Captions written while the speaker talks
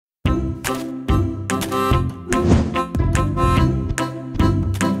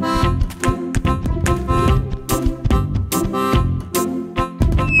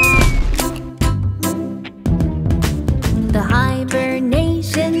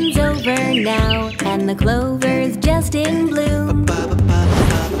and the clover's just in bloom.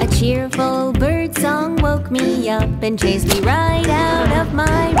 A cheerful bird song woke me up and chased me right out of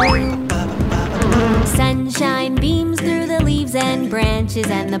my room. Sunshine beams through the leaves and branches,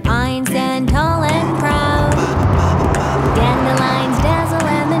 and the pines stand tall and proud. Dandelions dazzle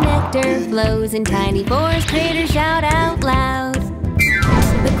and the nectar flows, and tiny forest critters shout out loud.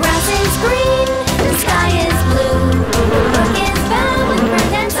 The grass is green, the sky is blue, the brook is found with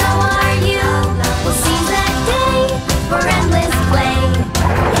friends, and so are you. We'll seize that day for endless play.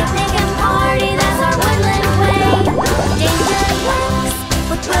 Picnic and party, that's our woodland way. Danger lurks,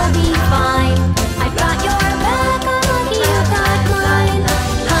 but we'll be fine. I've got your back, I'm lucky you've got mine.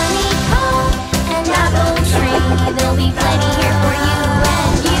 Honeycomb and apple tree, there'll be plenty here for you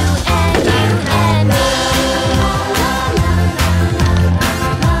and you and you and me.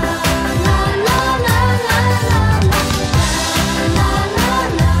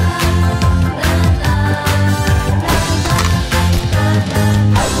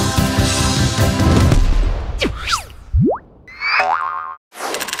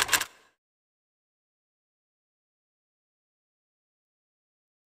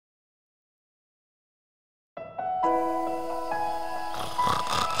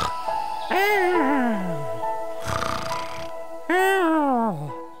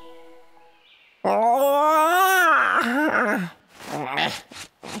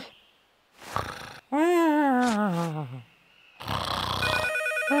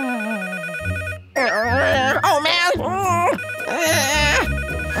 Oh, man!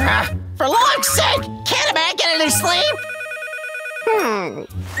 For long's sake! Can't a man get any sleep?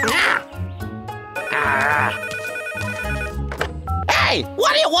 Hey,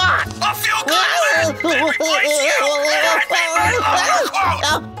 what do you want? A feel-good plan! Replace you!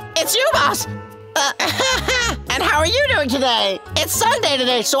 It's you, boss! And how are you doing today? It's Sunday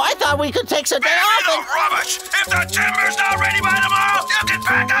today, so I thought we could take some day off and... Rubbish! If the timber's not ready by tomorrow, you can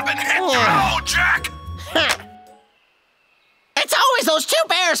pack up and hit the road, Jack! It's always those two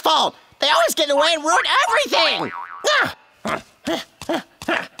bears' fault! They always get in the way and ruin everything!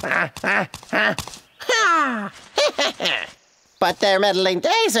 But their meddling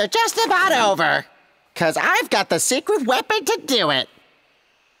days are just about over. 'Cause I've got the secret weapon to do it.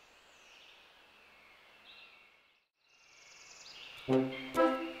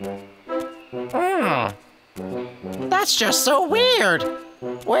 That's just so weird.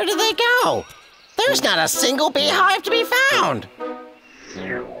 Where did they go? There's not a single beehive to be found.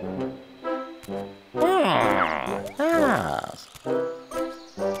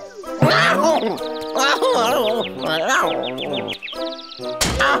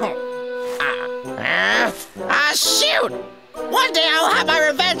 Shoot! One day I'll have my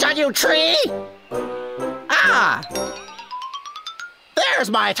revenge on you, tree! There's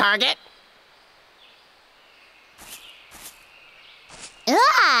my target.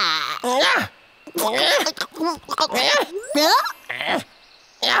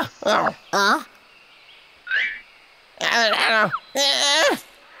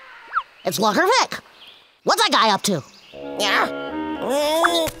 It's Walker Vick. What's that guy up to?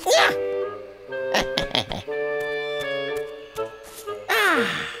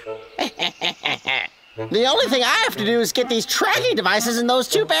 The only thing I have to do is get these tracking devices in those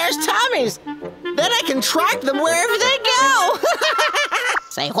two bears' tummies. Then I can track them wherever they go.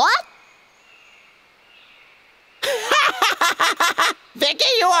 Say what? Vicky,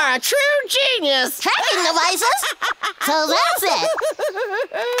 you are a true genius. Tracking devices? So that's it.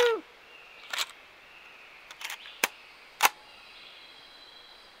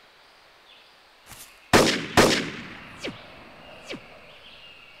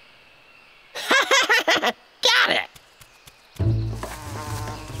 Got it.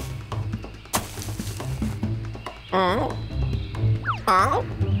 Help!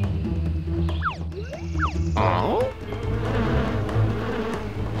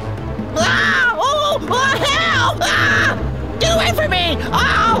 Get away from me!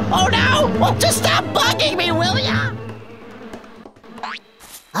 Oh no! Just stop bugging me, will ya?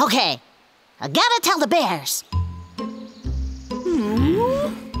 Okay, I gotta tell the bears.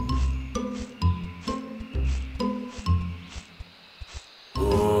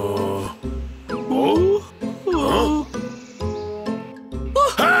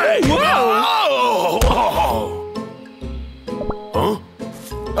 Hey! Whoa!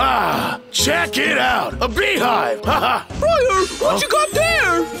 Check it out! A beehive! Briar, what you got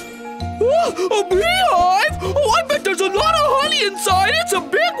there? A beehive? Oh, I bet there's a lot of honey inside. It's a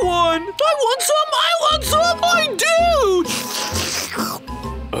big one. I want some. I do.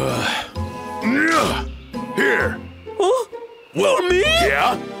 Here. Huh? Well, For me?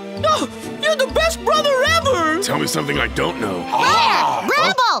 yeah. Oh, you're the best brother ever! Tell me something I don't know. Briar!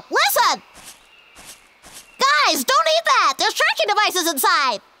 Bramble! Listen! Guys, don't eat that! There's tracking devices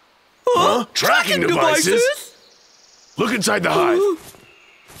inside! Huh? Tracking devices? Look inside the hive.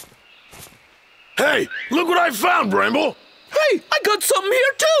 Hey, look what I found, Bramble! Hey, I got something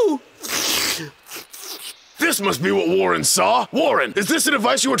here too! This must be what Warren saw. Warren, is this the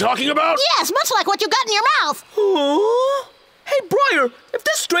device you were talking about? Yes, much like what you got in your mouth! Huh? Hey, Briar, if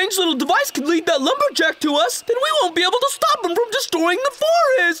this strange little device can lead that lumberjack to us, then we won't be able to stop him from destroying the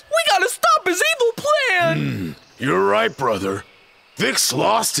forest! We gotta stop his evil plan! You're right, brother. Vick's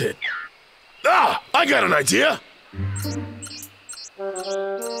lost it. Ah, I got an idea.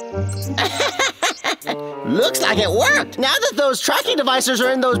 Looks like it worked. Now that those tracking devices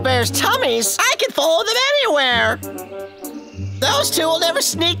are in those bears' tummies, I can follow them anywhere. Those two will never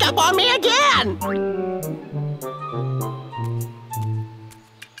sneak up on me again.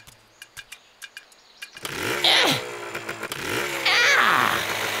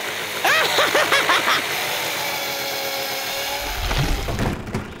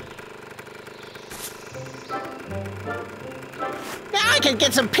 Now I can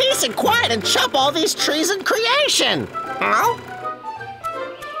get some peace and quiet and chop all these trees in creation. Huh?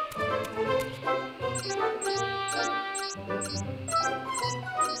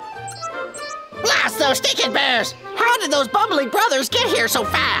 Blast those stinking bears! How did those bumbling brothers get here so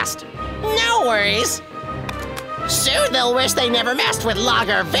fast? No worries. Soon they'll wish they never messed with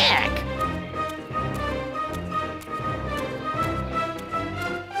Logger Vick.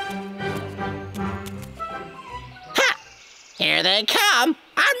 Ha! Here they come.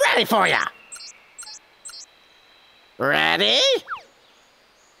 I'm ready for ya. Ready?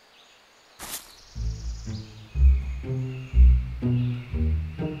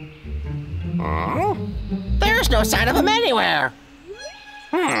 Oh, there's no sign of them anywhere.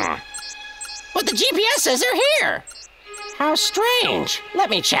 But the GPS says they're here. How strange. Let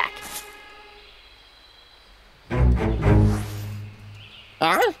me check.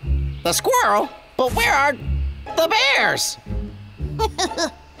 Huh? The squirrel? But where are the bears?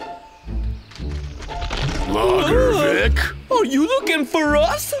 Logger Vick. Are you looking for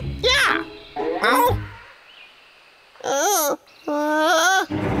us? Yeah. Oh?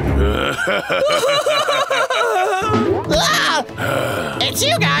 It's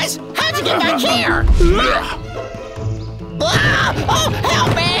you guys! How'd you get back here? Oh,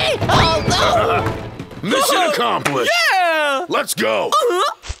 help me! Oh, no! Mission accomplished. Yeah! Let's go.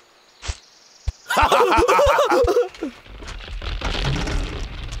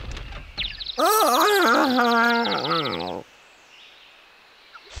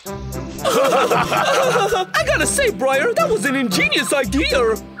 I gotta say, Briar, that was an ingenious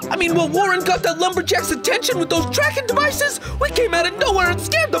idea. I mean, when Warren got that lumberjack's attention with those tracking devices, we came out of nowhere and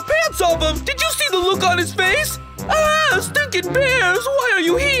scared the pants off him. Did you see the look on his face? Ah, stinking bears, why are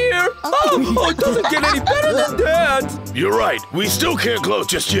you here? Oh, it doesn't get any better than that. You're right. We still can't gloat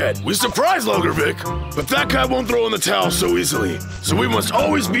just yet. We surprised Logger Vick, but that guy won't throw in the towel so easily. So we must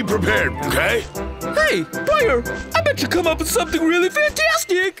always be prepared, okay? Hey, Briar, I bet you come up with something really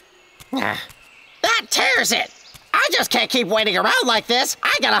fantastic. That tears it! I just can't keep waiting around like this.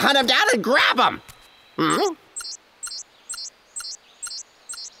 I gotta hunt him down and grab him.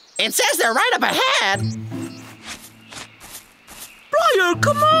 It says they're right up ahead. Briar,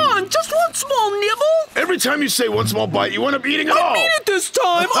 come on! Just one small nibble! Every time you say one small bite, you end up eating it all. I mean it this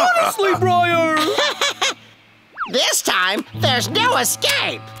time, honestly, Briar! This time, there's no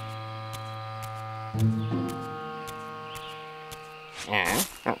escape.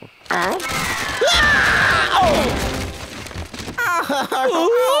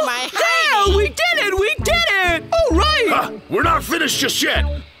 Oh, my Yeah, we did it! We did it! All right! We're not finished just yet.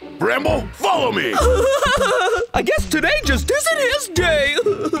 Bramble, follow me. I guess today just isn't his day.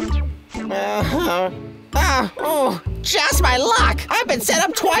 Oh, just my luck. I've been set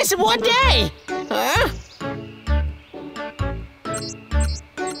up twice in one day. Huh?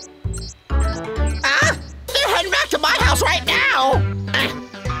 They're heading back to my house right now.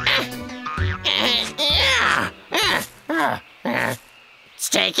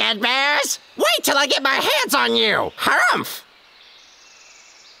 Stinking bears! Wait till I get my hands on you! Harumph!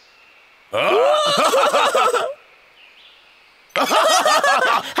 I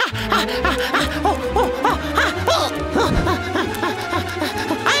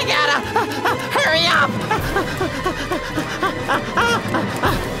gotta hurry up!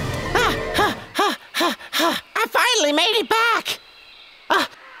 I finally made it back!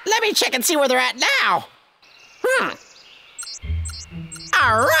 Let me check and see where they're at now.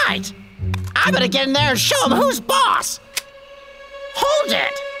 All right! I'm gonna get in there and show them who's boss! Hold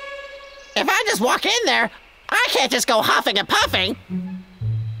it! If I just walk in there, I can't just go huffing and puffing.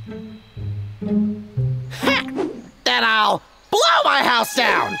 Then I'll blow my house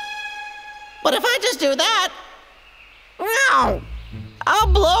down. But if I just do that, no, I'll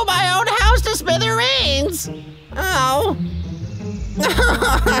blow my own house to smithereens. Oh.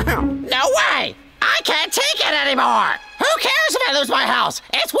 No way! I can't take it anymore! Who cares if I lose my house?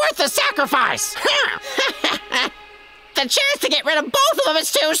 It's worth the sacrifice! The chance to get rid of both of them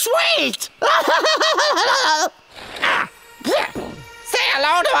is too sweet! Say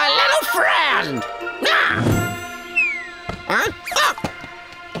hello to my little friend! Huh?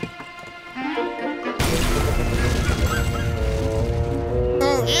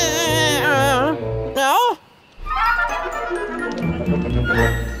 Oh. No?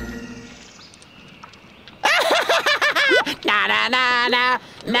 Na na na na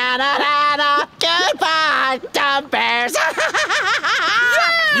na na na na. Goodbye, dumb bears.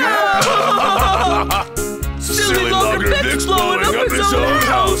 Silly Logger Vick's blowing up his own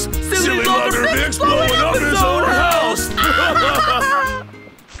house. Silly Logger Vick's blowing up his own house.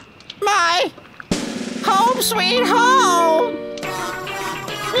 My home sweet home.